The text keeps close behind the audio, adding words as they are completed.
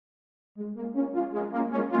Yep.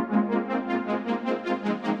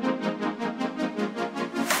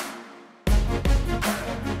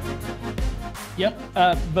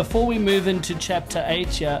 Before we move into chapter 8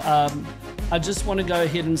 here, I just want to go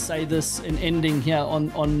ahead and say this in ending here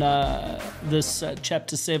on this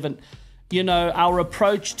chapter 7. You know, our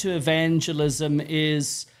approach to evangelism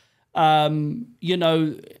is,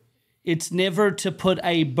 it's never to put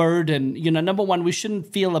a burden. Number one, we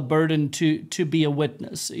shouldn't feel a burden to be a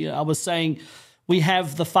witness. I was saying we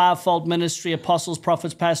have the fivefold ministry: apostles,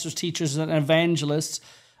 prophets, pastors, teachers, and evangelists.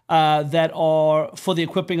 That are for the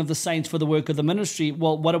equipping of the saints for the work of the ministry.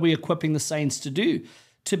 Well, what are we equipping the saints to do?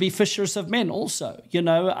 To be fishers of men also,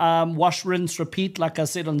 wash, rinse, repeat, like I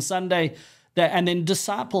said on Sunday, and then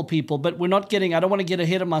disciple people. But I don't want to get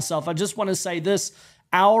ahead of myself. I just want to say this: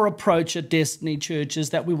 our approach at Destiny Church is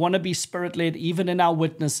that we want to be Spirit-led even in our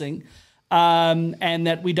witnessing, and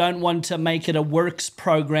that we don't want to make it a works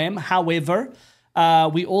program. However,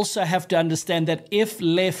 we also have to understand that if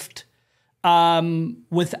left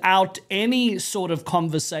without any sort of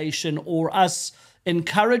conversation or us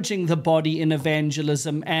encouraging the body in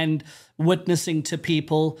evangelism and witnessing to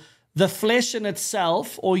people, the flesh in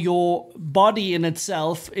itself or your body in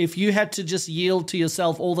itself, if you had to just yield to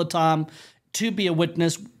yourself all the time to be a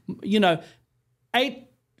witness,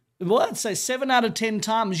 7 out of 10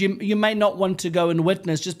 times you may not want to go and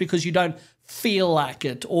witness just because you don't feel like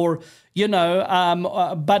it, or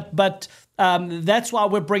but that's why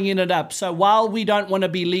we're bringing it up. So while we don't want to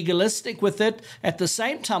be legalistic with it, at the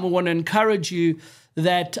same time we want to encourage you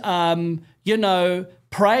that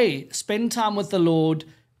pray, spend time with the Lord,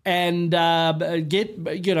 and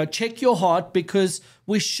check your heart, because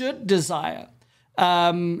we should desire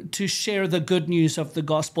to share the good news of the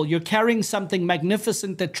gospel. You're carrying something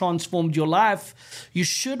magnificent that transformed your life. You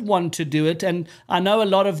should want to do it. And I know a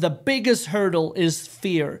lot of the biggest hurdle is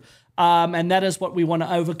fear. And that is what we want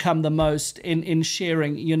to overcome the most in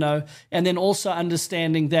sharing, and then also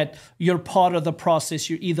understanding that you're part of the process.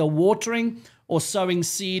 You're either watering or sowing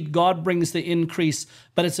seed. God brings the increase,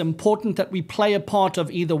 but it's important that we play a part of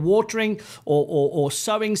either watering or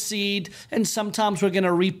sowing seed, and sometimes we're going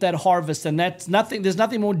to reap that harvest, and there's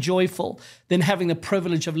nothing more joyful than having the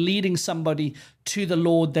privilege of leading somebody to the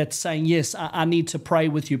Lord that's saying, yes, I need to pray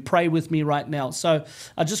with you. Pray with me right now. So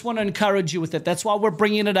I just want to encourage you with it. That's why we're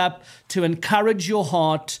bringing it up, to encourage your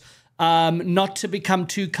heart, not to become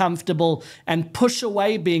too comfortable and push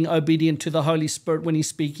away being obedient to the Holy Spirit when He's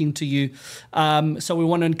speaking to you. So we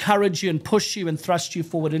want to encourage you and push you and thrust you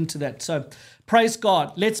forward into that. So praise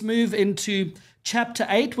God. Let's move into chapter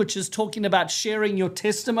 8, which is talking about sharing your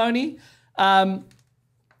testimony.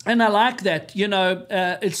 And I like that,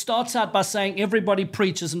 it starts out by saying everybody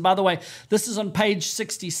preaches. And by the way, this is on page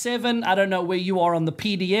 67. I don't know where you are on the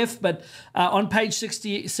PDF, but on page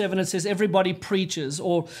 67, it says everybody preaches,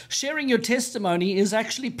 or sharing your testimony is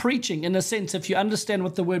actually preaching in a sense, if you understand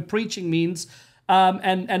what the word preaching means.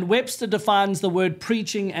 And Webster defines the word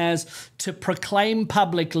preaching as to proclaim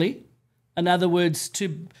publicly. In other words,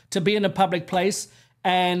 to be in a public place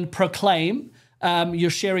and proclaim. You're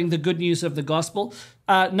sharing the good news of the gospel.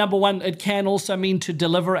 Number one, it can also mean to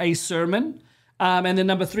deliver a sermon. And then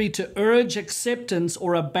number 3, to urge acceptance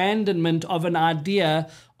or abandonment of an idea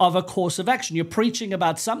of a course of action. You're preaching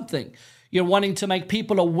about something. You're wanting to make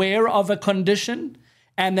people aware of a condition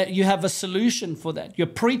and that you have a solution for that. You're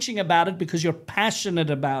preaching about it because you're passionate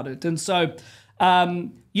about it. And so,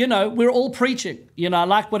 we're all preaching. I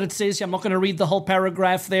like what it says here. I'm not going to read the whole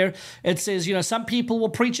paragraph there. It says, some people will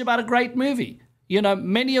preach about a great movie.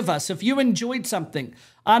 Many of us, if you enjoyed something,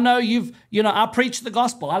 I know I preach the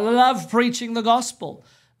gospel. I love preaching the gospel.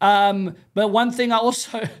 But one thing I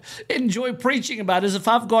also enjoy preaching about is if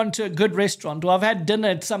I've gone to a good restaurant or I've had dinner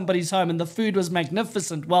at somebody's home and the food was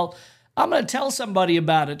magnificent, well, I'm going to tell somebody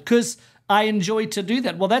about it because I enjoy to do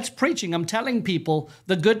that. Well, that's preaching. I'm telling people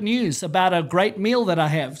the good news about a great meal that I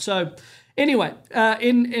have. So anyway,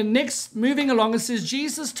 in next, moving along, it says,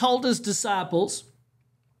 Jesus told his disciples,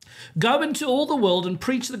 go into all the world and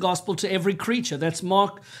preach the gospel to every creature. That's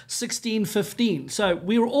Marc 16:15. So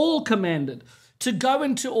we were all commanded to go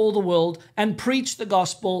into all the world and preach the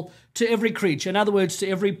gospel to every creature. In other words, to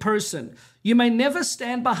every person. You may never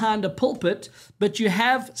stand behind a pulpit, but you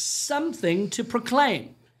have something to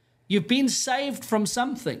proclaim. You've been saved from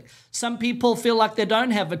something. Some people feel like they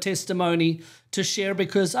don't have a testimony to share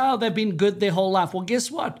because, they've been good their whole life. Well,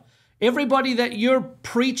 guess what? Everybody that you're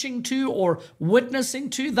preaching to or witnessing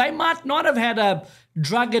to, they might not have had a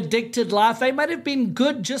drug-addicted life. They might have been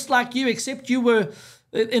good just like you, except you were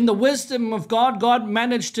in the wisdom of God. God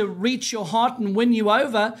managed to reach your heart and win you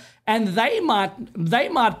over. And they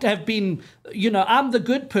might have been, I'm the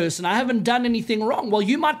good person. I haven't done anything wrong. Well,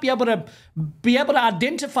 you might be able to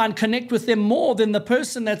identify and connect with them more than the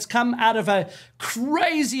person that's come out of a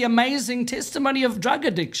crazy, amazing testimony of drug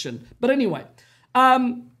addiction. But anyway,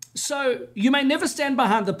 so you may never stand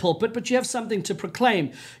behind the pulpit, but you have something to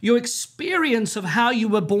proclaim. Your experience of how you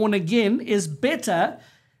were born again is better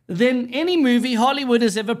than any movie Hollywood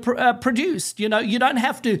has ever produced. You don't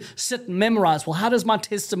have to sit and memorize, well, how does my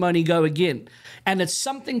testimony go again? And it's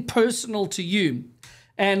something personal to you.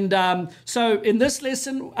 And so in this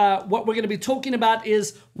lesson, what we're going to be talking about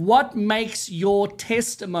is what makes your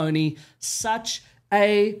testimony such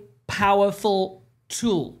a powerful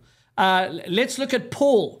tool. Let's look at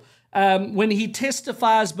Paul when he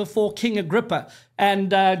testifies before King Agrippa.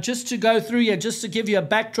 And just to go through here, just to give you a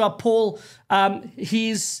backdrop, Paul,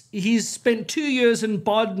 he's spent 2 years in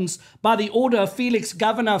bonds by the order of Felix,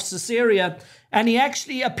 governor of Caesarea, and he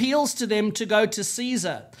actually appeals to them to go to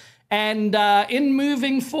Caesar. And in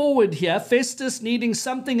moving forward here, Festus, needing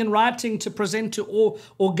something in writing to present to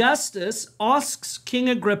Augustus, asks King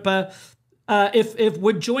Agrippa if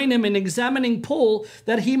would join him in examining Paul,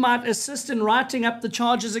 that he might assist in writing up the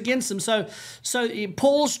charges against him. So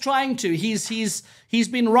Paul's trying to. He's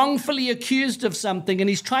been wrongfully accused of something, and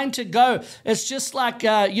he's trying to go. It's just like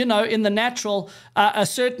in the natural, a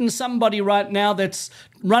certain somebody right now that's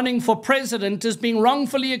running for president is being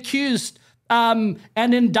wrongfully accused and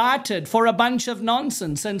indicted for a bunch of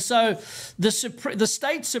nonsense. And so the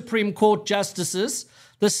state Supreme Court justices,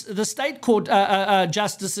 the state court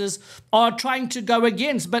justices are trying to go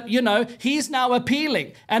against, but he's now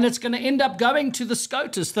appealing, and it's going to end up going to the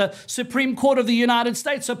SCOTUS, the Supreme Court of the United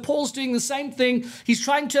States. So Paul's doing the same thing. He's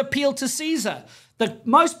trying to appeal to Caesar, the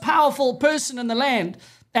most powerful person in the land.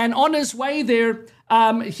 And on his way there,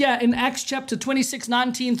 here in Acts chapter 26,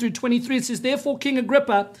 19 through 23, it says, "Therefore, King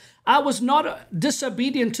Agrippa, I was not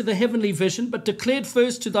disobedient to the heavenly vision, but declared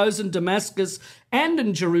first to those in Damascus and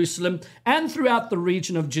in Jerusalem and throughout the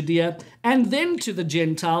region of Judea, and then to the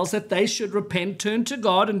Gentiles, that they should repent, turn to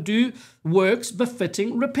God, and do works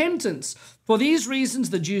befitting repentance. For these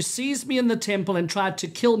reasons the Jews seized me in the temple and tried to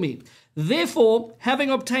kill me. Therefore, having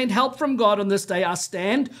obtained help from God on this day, I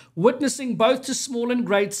stand, witnessing both to small and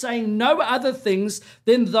great, saying no other things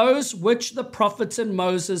than those which the prophets and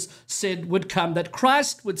Moses said would come, that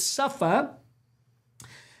Christ would suffer,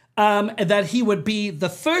 that he would be the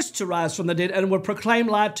first to rise from the dead, and would proclaim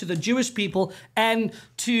light to the Jewish people and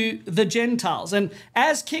to the Gentiles." And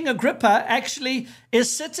as King Agrippa actually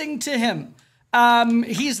is sitting to him,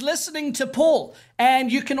 he's listening to Paul,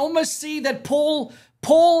 and you can almost see that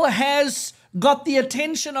Paul has got the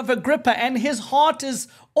attention of Agrippa, and his heart is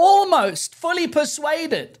almost fully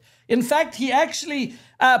persuaded. In fact, he actually,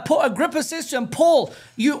 Agrippa says to him, "Paul,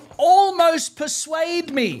 you almost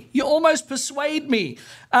persuade me. You almost persuade me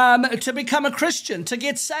to become a Christian, to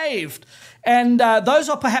get saved." And those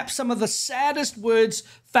are perhaps some of the saddest words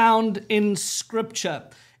found in Scripture.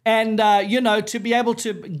 And, to be able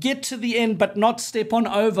to get to the end but not step on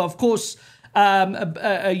over, of course. Then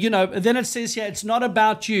it says here, it's not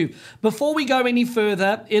about you. Before we go any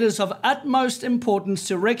further, it is of utmost importance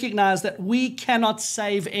to recognize that we cannot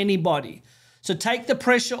save anybody. So take the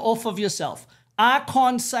pressure off of yourself. I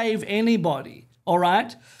can't save anybody, all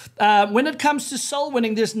right? When it comes to soul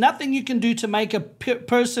winning, there's nothing you can do to make a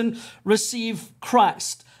person receive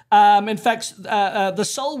Christ. In fact, the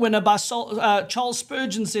Soul Winner by Charles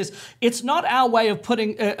Spurgeon says, "It's not our way of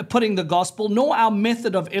putting the gospel, nor our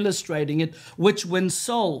method of illustrating it, which wins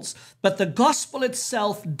souls, but the gospel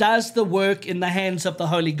itself does the work in the hands of the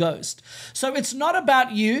Holy Ghost." So it's not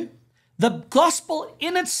about you. The gospel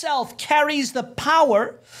in itself carries the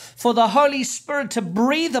power for the Holy Spirit to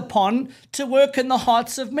breathe upon, to work in the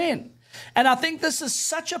hearts of men. And I think this is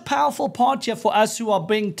such a powerful part here for us who are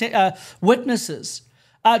being witnesses.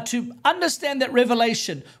 To understand that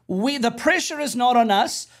revelation, the pressure is not on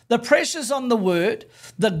us, the pressure is on the word.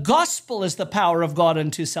 The gospel is the power of God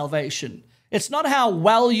unto salvation. It's not how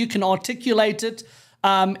well you can articulate it,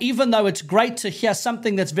 even though it's great to hear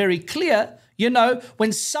something that's very clear.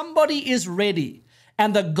 When somebody is ready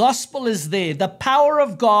and the gospel is there, the power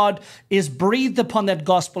of God is breathed upon that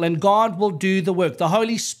gospel, and God will do the work. The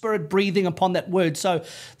Holy Spirit breathing upon that word. So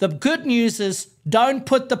the good news is, don't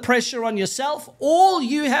put the pressure on yourself. All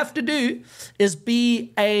you have to do is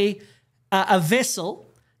be a vessel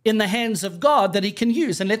in the hands of God that he can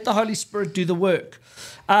use, and let the Holy Spirit do the work.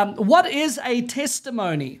 What is a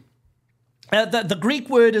testimony? The Greek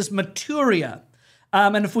word is maturia.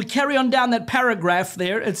 And if we carry on down that paragraph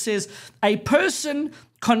there, it says, a person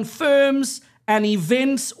confirms an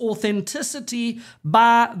event's authenticity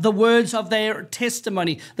by the words of their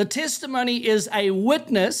testimony. The testimony is a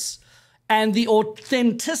witness and the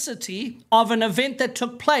authenticity of an event that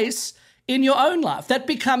took place in your own life. That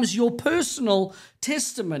becomes your personal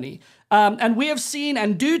testimony. And we have seen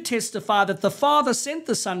and do testify that the Father sent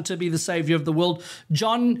the Son to be the Savior of the world. 1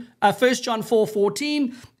 John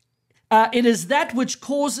 4:14, it is that which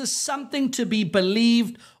causes something to be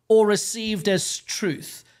believed or received as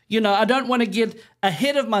truth. I don't want to get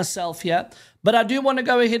ahead of myself here, but I do want to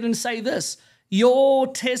go ahead and say this. Your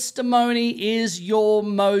testimony is your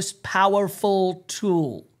most powerful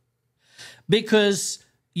tool, because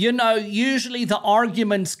usually the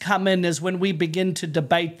arguments come in is when we begin to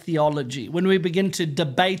debate theology, when we begin to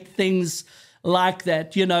debate things like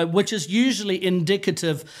that, which is usually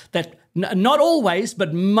indicative that, not always,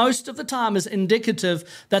 but most of the time is indicative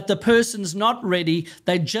that the person's not ready.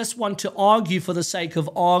 They just want to argue for the sake of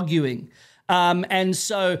arguing.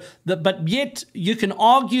 But yet you can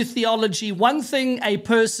argue theology. One thing a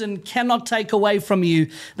person cannot take away from you,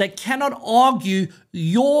 they cannot argue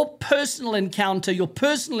your personal encounter, your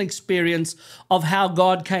personal experience of how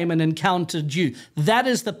God came and encountered you. That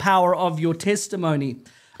is the power of your testimony.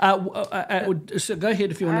 So go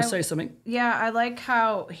ahead if you want to say something. Yeah, I like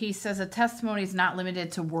how he says a testimony is not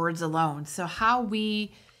limited to words alone. So how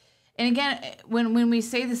we, and again, when we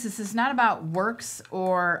say this is not about works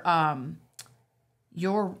or our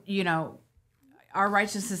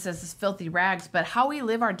righteousness as filthy rags, but how we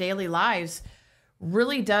live our daily lives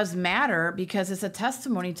really does matter, because it's a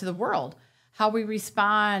testimony to the world. How we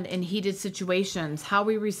respond in heated situations, how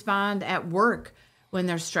we respond at work when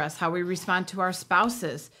there's stress, how we respond to our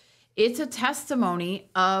spouses. It's a testimony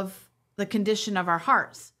of the condition of our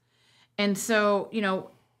hearts. And so,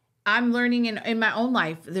 I'm learning in my own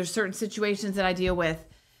life, there's certain situations that I deal with,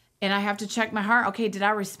 and I have to check my heart. Okay, did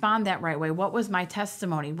I respond that right way? What was my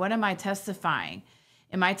testimony? What am I testifying?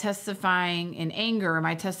 Am I testifying in anger? Am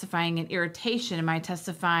I testifying in irritation? Am I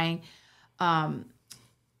testifying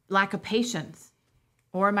lack of patience?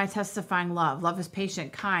 Or am I testifying love? Love is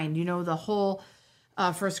patient, kind. The whole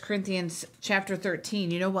 1 Corinthians chapter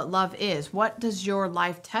 13, what love is. What does your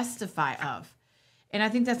life testify of? And I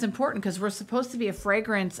think that's important, because we're supposed to be a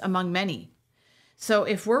fragrance among many. So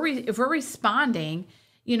if we're responding,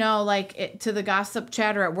 to the gossip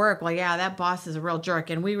chatter at work, well, yeah, that boss is a real jerk,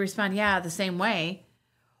 and we respond, yeah, the same way.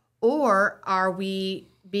 Or are we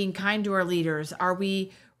being kind to our leaders? Are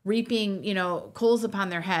we reaping, coals upon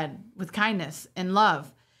their head with kindness and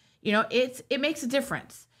love? It makes a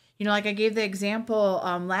difference. Like I gave the example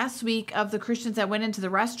last week of the Christians that went into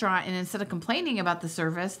the restaurant, and instead of complaining about the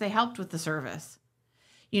service, they helped with the service.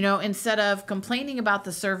 Instead of complaining about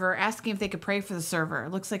the server, asking if they could pray for the server.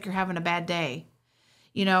 It looks like you're having a bad day.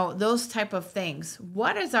 Those type of things.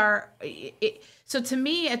 So to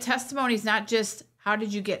me, a testimony is not just how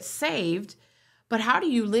did you get saved, but how do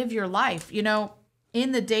you live your life,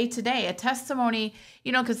 in the day to day. A testimony,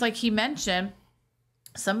 because like he mentioned,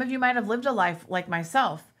 some of you might have lived a life like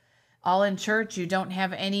myself, all in church. You don't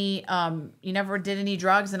have any, you never did any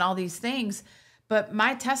drugs and all these things. But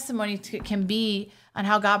my testimony can be on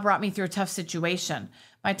how God brought me through a tough situation.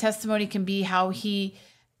 My testimony can be how he's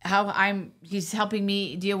helping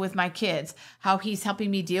me deal with my kids, how he's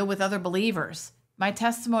helping me deal with other believers. My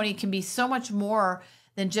testimony can be so much more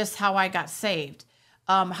than just how I got saved.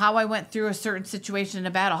 How I went through a certain situation in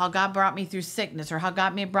a battle, how God brought me through sickness, or how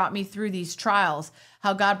God brought me through these trials,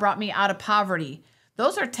 how God brought me out of poverty.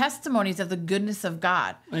 Those are testimonies of the goodness of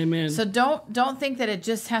God. Amen. So don't think that it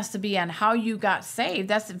just has to be on how you got saved.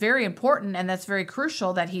 That's very important, and that's very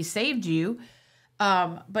crucial that he saved you.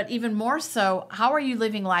 But even more so, how are you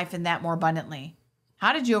living life in that more abundantly?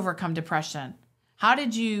 How did you overcome depression? How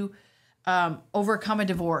did you overcome a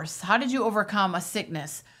divorce? How did you overcome a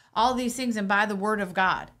sickness? All these things, and by the word of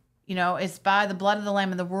God. It's by the blood of the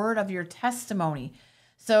Lamb and the word of your testimony.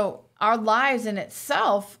 So our lives in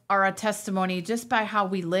itself are a testimony just by how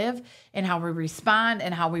we live and how we respond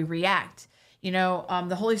and how we react.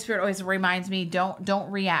 The Holy Spirit always reminds me,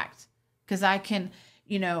 don't react, because I can,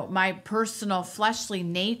 my personal fleshly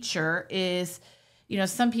nature is,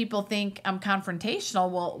 some people think I'm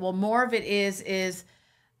confrontational. Well, more of it is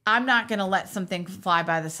I'm not going to let something fly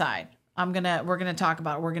by the side. We're going to talk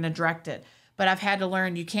about it. We're going to direct it. But I've had to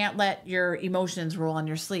learn, you can't let your emotions roll on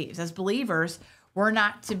your sleeves. As believers, we're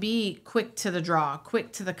not to be quick to the draw,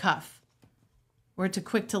 quick to the cuff. We're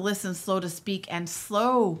quick to listen, slow to speak, and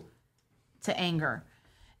slow to anger.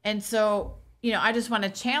 And so, I just want to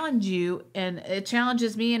challenge you, and it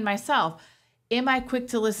challenges me and myself. Am I quick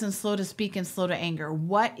to listen, slow to speak, and slow to anger?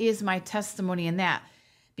 What is my testimony in that?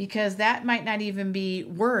 because that might not even be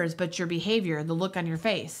words, but your behavior, the look on your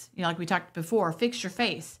face. Like we talked before, fix your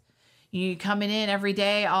face. You coming in every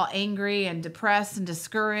day all angry and depressed and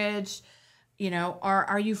discouraged,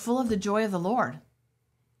 are you full of the joy of the Lord?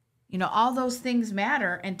 All those things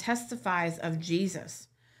matter and testifies of Jesus.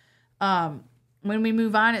 When we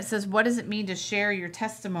move on, it says, what does it mean to share your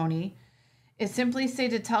testimony? It simply say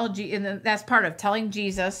to tell, and that's part of telling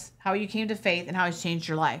Jesus how you came to faith and how he's changed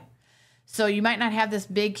your life. So you might not have this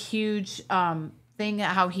big, huge thing,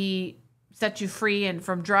 how he set you free and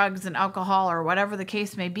from drugs and alcohol or whatever the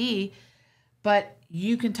case may be, but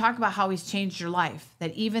you can talk about how he's changed your life.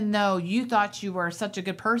 That even though you thought you were such a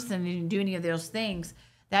good person and you didn't do any of those things,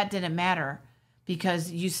 that didn't matter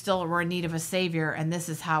because you still were in need of a Savior, and this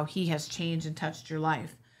is how he has changed and touched your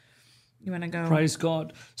life. You want to go? Praise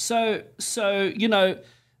God. So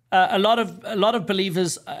a lot of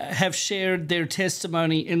believers have shared their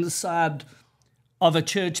testimony inside of a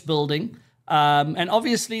church building, and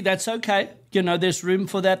obviously that's okay. There's room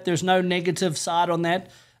for that. There's no negative side on that.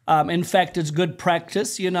 In fact, it's good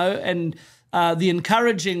practice. And the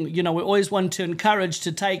encouraging. We always want to encourage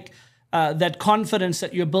to take that confidence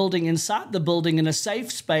that you're building inside the building in a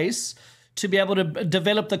safe space, to be able to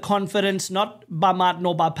develop the confidence, not by might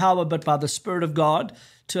nor by power, but by the Spirit of God,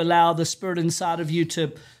 to allow the Spirit inside of you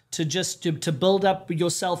to build up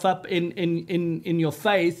yourself up in your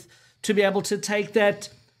faith, to be able to take that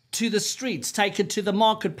to the streets, take it to the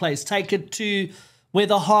marketplace, take it to where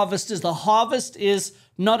the harvest is. The harvest is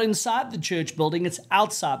not inside the church building, it's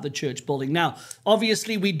outside the church building. Now,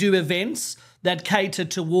 obviously, we do events that cater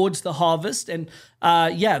towards the harvest. And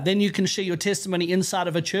then you can share your testimony inside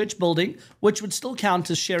of a church building, which would still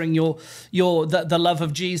count as sharing the love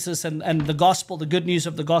of Jesus and the gospel, the good news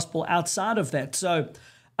of the gospel outside of that. So,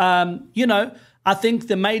 I think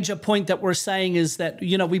the major point that we're saying is that,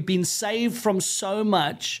 we've been saved from so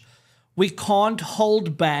much, we can't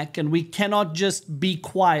hold back and we cannot just be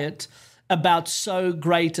quiet about so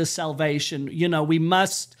great a salvation. We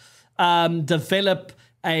must develop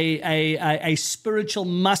a spiritual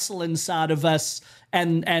muscle inside of us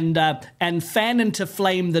and fan into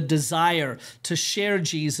flame the desire to share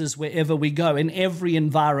Jesus wherever we go, in every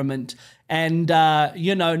environment. And,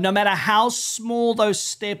 no matter how small those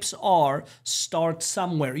steps are, start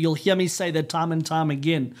somewhere. You'll hear me say that time and time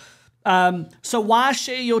again. So why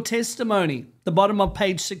share your testimony? The bottom of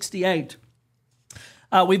page 68.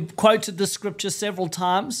 We've quoted this scripture several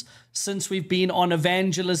times since we've been on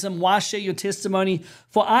evangelism. Why share your testimony?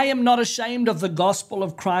 For I am not ashamed of the gospel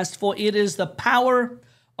of Christ, for it is the power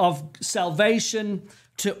of salvation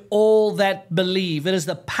to all that believe. It is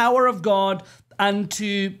the power of God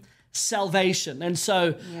unto salvation. And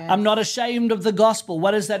so I'm not ashamed of the gospel.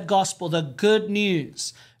 What is that gospel? The good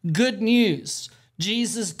news. Good news.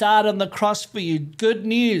 Jesus died on the cross for you. Good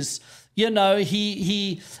news. He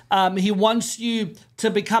wants you to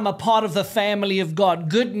become a part of the family of God.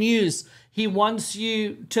 Good news. He wants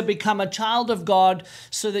you to become a child of God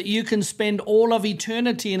so that you can spend all of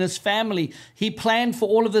eternity in his family. He planned for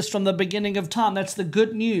all of this from the beginning of time. That's the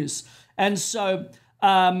good news. And so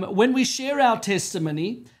when we share our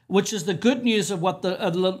testimony, which is the good news of what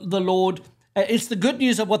the Lord, it's the good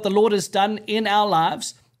news of what the Lord has done in our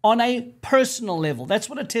lives, on a personal level. That's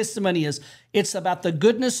what a testimony is. It's about the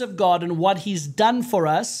goodness of God and what he's done for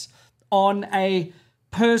us on a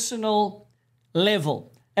personal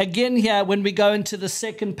level. Again here, when we go into the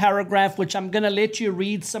second paragraph, which I'm going to let you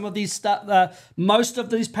read some of these most of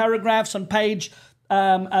these paragraphs on page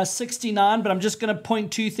 69, but I'm just going to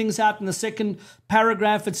point two things out. In the second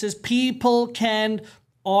paragraph, it says, people can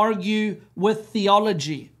argue with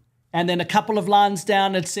theology. And then a couple of lines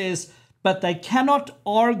down, it says, but they cannot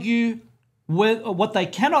argue with, or what they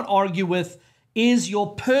cannot argue with is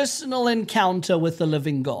your personal encounter with the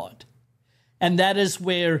living God. And that is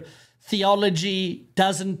where theology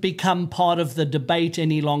doesn't become part of the debate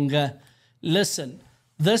any longer. Listen,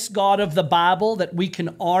 this God of the Bible that we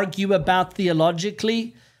can argue about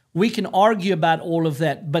theologically, we can argue about all of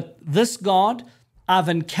that. But this God, I've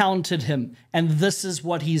encountered him, and this is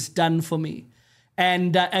what he's done for me.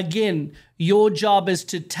 And again, your job is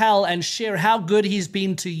to tell and share how good he's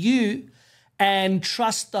been to you and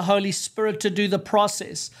trust the Holy Spirit to do the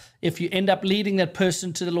process. If you end up leading that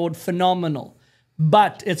person to the Lord, phenomenal.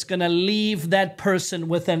 But it's going to leave that person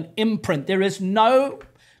with an imprint. There is no,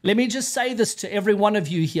 let me just say this to every one of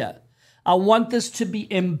you here. I want this to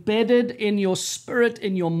be embedded in your spirit,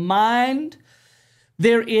 in your mind.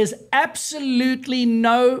 There is absolutely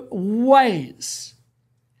no ways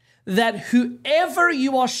that whoever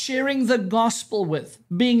you are sharing the gospel with,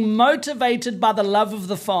 being motivated by the love of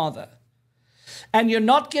the Father, and you're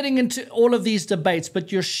not getting into all of these debates,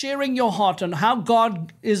 but you're sharing your heart on how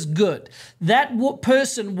God is good, that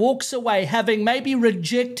person walks away having maybe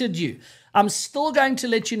rejected you. I'm still going to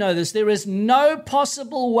let you know this. There is no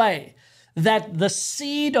possible way that the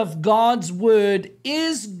seed of God's word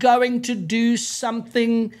is going to do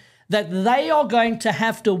something that they are going to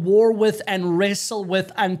have to war with and wrestle with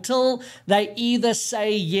until they either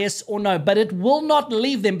say yes or no. But it will not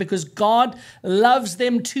leave them, because God loves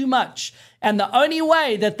them too much. And the only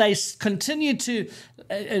way that they continue to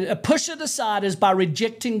push it aside is by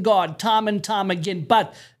rejecting God time and time again.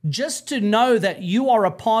 But just to know that you are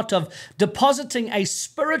a part of depositing a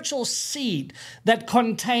spiritual seed that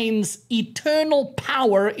contains eternal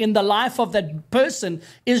power in the life of that person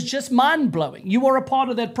is just mind-blowing. You are a part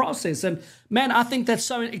of that process. And man, I think that's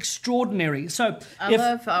so extraordinary. So I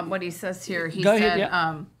love what he says here. He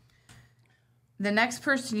said, the next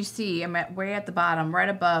person you see, I'm way at the bottom, right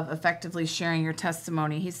above, effectively sharing your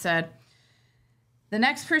testimony. He said, the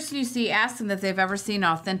next person you see, ask them if they've ever seen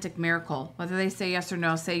an authentic miracle. Whether they say yes or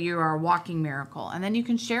no, say you are a walking miracle. And then you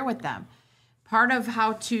can share with them. Part of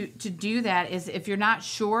how to do that is, if you're not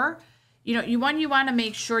sure, you want to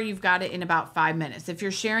make sure you've got it in about 5 minutes. If you're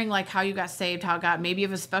sharing like how you got saved, how God, maybe you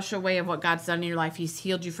have a special way of what God's done in your life. He's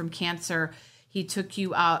healed you from cancer. He took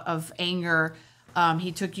you out of anger.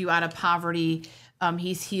 He took you out of poverty.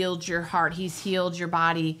 He's healed your heart. He's healed your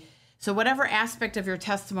body. So whatever aspect of your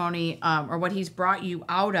testimony or what he's brought you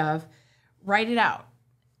out of, write it out.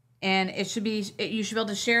 And you should be able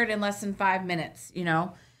to share it in less than 5 minutes,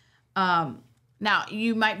 Now,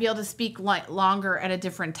 you might be able to speak longer at a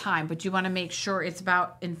different time, but you want to make sure it's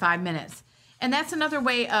about in 5 minutes. And that's another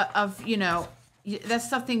way of that's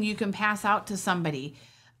something you can pass out to somebody.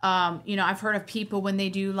 I've heard of people when they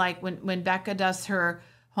do, like when Becca does her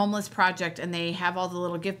homeless project and they have all the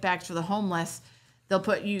little gift bags for the homeless, they'll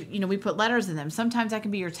put we put letters in them. Sometimes that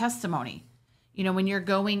can be your testimony. When you're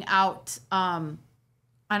going out on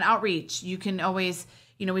outreach, you can always,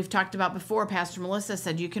 we've talked about before, Pastor Melissa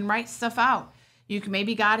said, you can write stuff out. You can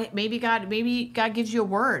maybe God gives you a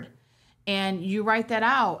word and you write that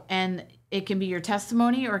out, and it can be your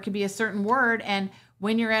testimony or it can be a certain word. And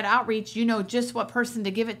when you're at outreach, you know just what person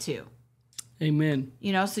to give it to. Amen.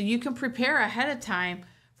 So you can prepare ahead of time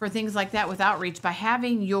for things like that with outreach by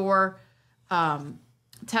having your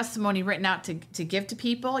testimony written out to give to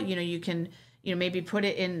people. You can, maybe put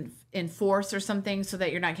it in force or something so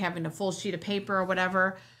that you're not having a full sheet of paper or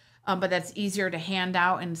whatever. But that's easier to hand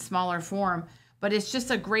out in smaller form. But it's just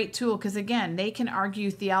a great tool because, again, they can argue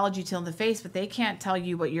theology till in the face, but they can't tell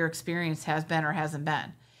you what your experience has been or hasn't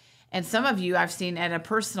been. And some of you I've seen at a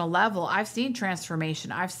personal level, I've seen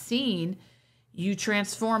transformation. I've seen you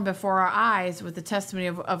transform before our eyes with the testimony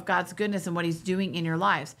of God's goodness and what he's doing in your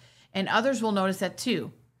lives. And others will notice that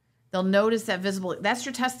too. They'll notice that visible. That's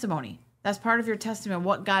your testimony. That's part of your testimony of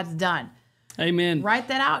what God's done. Amen. Write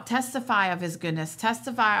that out. Testify of his goodness.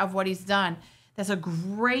 Testify of what he's done. That's a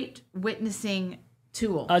great witnessing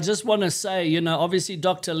tool. I just want to say, obviously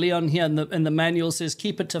Dr. Leon here in the manual says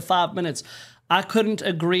keep it to 5 minutes. I couldn't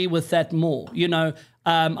agree with that more.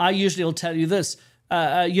 I usually will tell you this.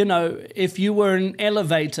 If you were in an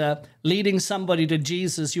elevator leading somebody to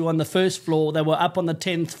Jesus, you're on the first floor, they were up on the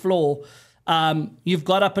 10th floor. You've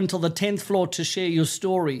got up until the 10th floor to share your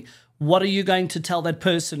story. What are you going to tell that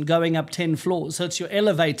person going up 10 floors? So it's your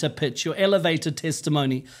elevator pitch, your elevator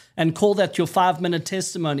testimony, and call that your 5-minute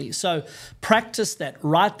testimony. So practice that,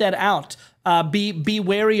 write that out. Be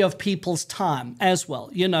wary of people's time as well.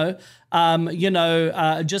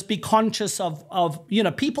 Just be conscious of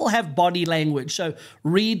people have body language. So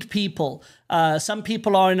read people. Some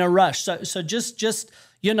people are in a rush. So just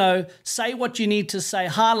say what you need to say,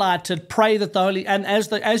 highlight it, pray that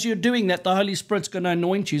as you're doing that, the Holy Spirit's going to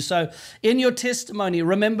anoint you. So in your testimony,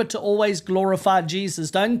 remember to always glorify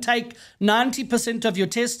Jesus. Don't take 90% of your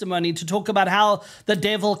testimony to talk about how the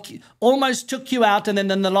devil almost took you out and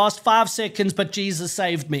then in the last 5 seconds, but Jesus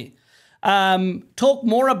saved me. Talk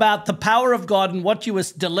more about the power of God and what you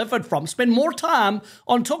was delivered from. Spend more time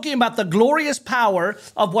on talking about the glorious power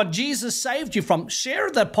of what Jesus saved you from.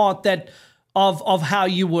 Share the part of how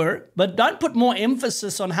you were, but don't put more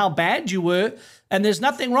emphasis on how bad you were. And there's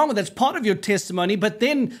nothing wrong with that. It's part of your testimony, but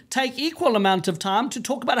then take equal amount of time to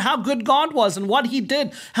talk about how good God was and what he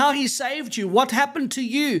did, how he saved you, what happened to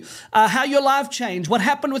you, how your life changed, what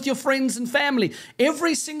happened with your friends and family.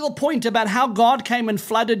 Every single point about how God came and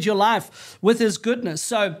flooded your life with his goodness.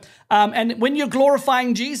 So, and when you're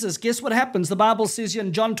glorifying Jesus, guess what happens? The Bible says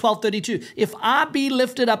in John 12:32, if I be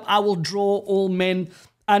lifted up, I will draw all men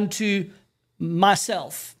unto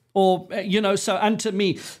myself, or, so unto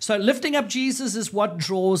me. So lifting up Jesus is what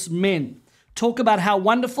draws men. Talk about how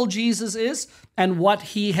wonderful Jesus is and what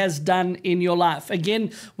he has done in your life.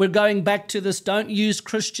 Again, we're going back to this, don't use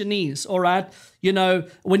Christianese, all right? You know,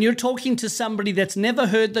 when you're talking to somebody that's never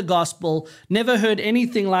heard the gospel, never heard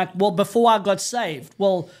anything like, well, before I got saved,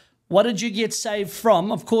 well, what did you get saved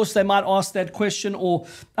from? Of course, they might ask that question, or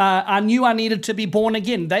I knew I needed to be born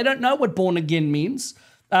again. They don't know what born again means.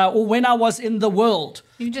 Or when I was in the world.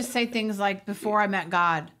 You just say things like, before I met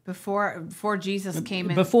God, before Jesus came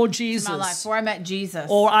in before Jesus, my life, before I met Jesus.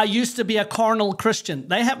 Or I used to be a carnal Christian.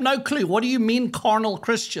 They have no clue. What do you mean carnal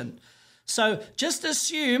Christian? So just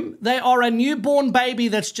assume they are a newborn baby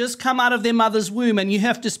that's just come out of their mother's womb, and you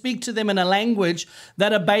have to speak to them in a language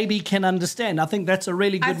that a baby can understand. I think that's a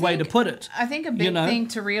really good way to put it. I think a big thing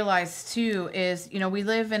to realize too is, we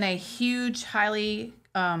live in a huge, highly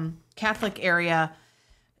Catholic area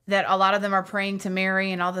that a lot of them are praying to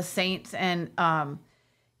Mary and all the saints. And,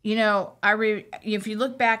 if you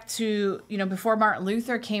look back to, before Martin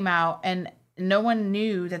Luther came out and no one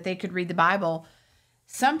knew that they could read the Bible,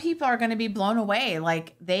 some people are going to be blown away.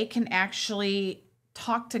 Like, they can actually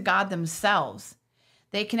talk to God themselves.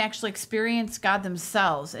 They can actually experience God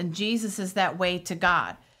themselves. And Jesus is that way to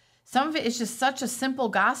God. Some of it is just such a simple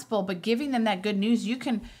gospel, but giving them that good news, you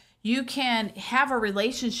can have a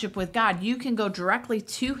relationship with God. You can go directly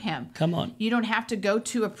to him. Come on. You don't have to go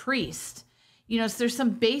to a priest. So there's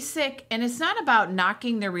some basic, and it's not about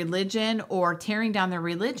knocking their religion or tearing down their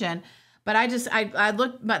religion, but I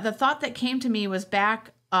looked, but the thought that came to me was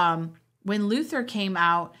back when Luther came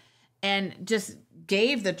out and just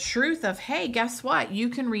gave the truth of, hey, guess what? You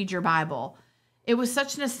can read your Bible. It was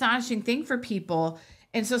such an astonishing thing for people.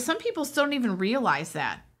 And so some people still don't even realize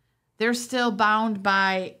that. They're still bound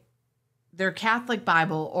by their Catholic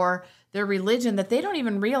Bible or their religion, that they don't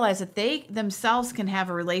even realize that they themselves can have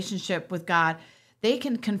a relationship with God. They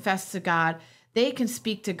can confess to God. They can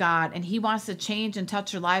speak to God, and he wants to change and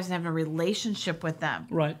touch their lives and have a relationship with them.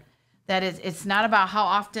 Right. That is, it's not about how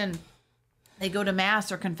often they go to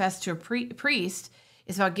mass or confess to a priest.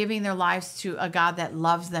 It's about giving their lives to a God that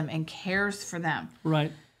loves them and cares for them.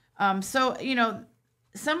 Right. So,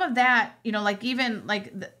 some of that,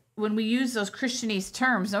 when we use those Christianese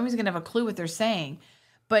terms, nobody's going to have a clue what they're saying.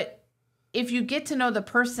 But if you get to know the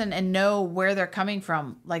person and know where they're coming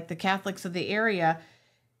from, like the Catholics of the area,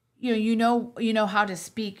 you know how to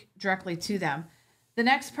speak directly to them. The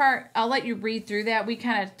next part, I'll let you read through that. We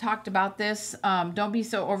kind of talked about this. Don't be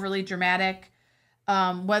so overly dramatic.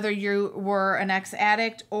 Whether you were an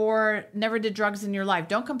ex-addict or never did drugs in your life,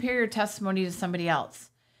 don't compare your testimony to somebody else.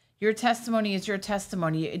 Your testimony is your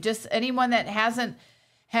testimony. Just anyone that hasn't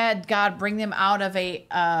had God bring them out of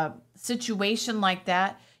a situation like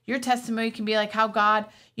that, your testimony can be like how God,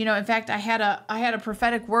 in fact, I had a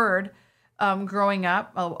prophetic word growing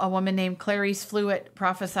up. A woman named Clarice Fluitt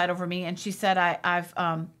prophesied over me, and she said, I've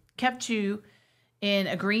kept you in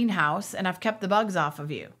a greenhouse, and I've kept the bugs off of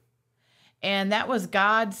you. And that was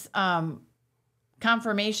God's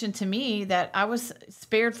confirmation to me that I was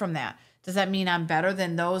spared from that. Does that mean I'm better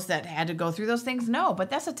than those that had to go through those things? No,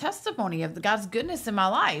 but that's a testimony of God's goodness in my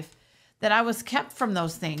life, that I was kept from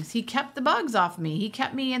those things. He kept the bugs off me. He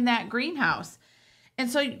kept me in that greenhouse. And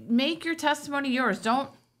so make your testimony yours.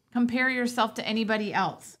 Don't compare yourself to anybody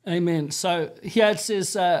else. Amen. So here it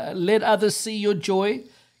says, let others see your joy.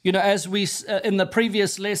 As we, in the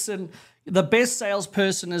previous lesson, the best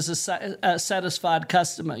salesperson is a satisfied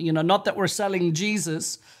customer. Not that we're selling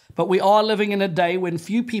Jesus, but we are living in a day when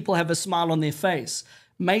few people have a smile on their face.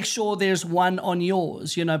 Make sure there's one on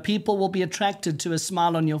yours. People will be attracted to a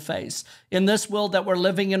smile on your face. In this world that we're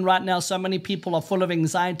living in right now, so many people are full of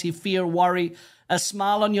anxiety, fear, worry. A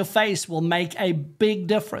smile on your face will make a big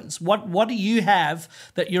difference. What do you have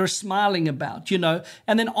that you're smiling about,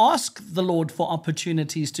 And then ask the Lord for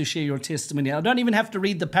opportunities to share your testimony. I don't even have to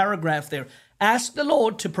read the paragraph there. Ask the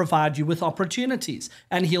Lord to provide you with opportunities,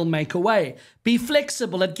 and he'll make a way. Be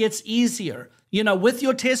flexible. It gets easier. With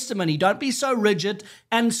your testimony, don't be so rigid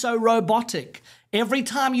and so robotic. Every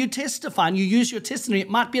time you testify and you use your testimony, it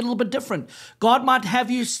might be a little bit different. God might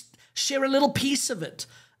have you share a little piece of it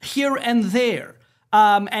here and there.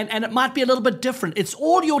 And it might be a little bit different. It's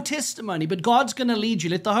all your testimony, but God's going to lead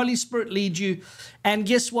you. Let the Holy Spirit lead you. And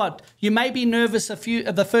guess what? You may be nervous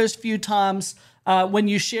the first few times when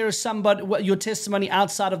you share your testimony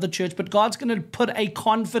outside of the church, but God's going to put a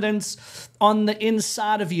confidence on the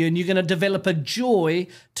inside of you, and you're going to develop a joy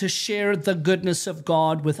to share the goodness of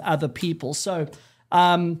God with other people. So,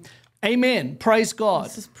 amen. Praise God.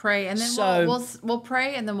 Let's just pray, and then we'll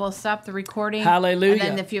pray, and then we'll stop the recording. Hallelujah. And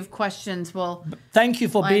then if you have questions, Thank you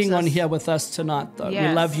for being on here with us tonight, though. Yes.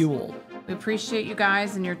 We love you all. We appreciate you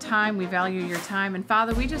guys and your time. We value your time. And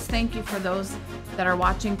Father, we just thank you for those that are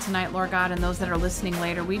watching tonight, Lord God, and those that are listening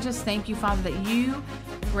later. We just thank you, Father, that you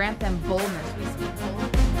grant them boldness. We speak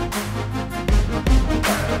boldness.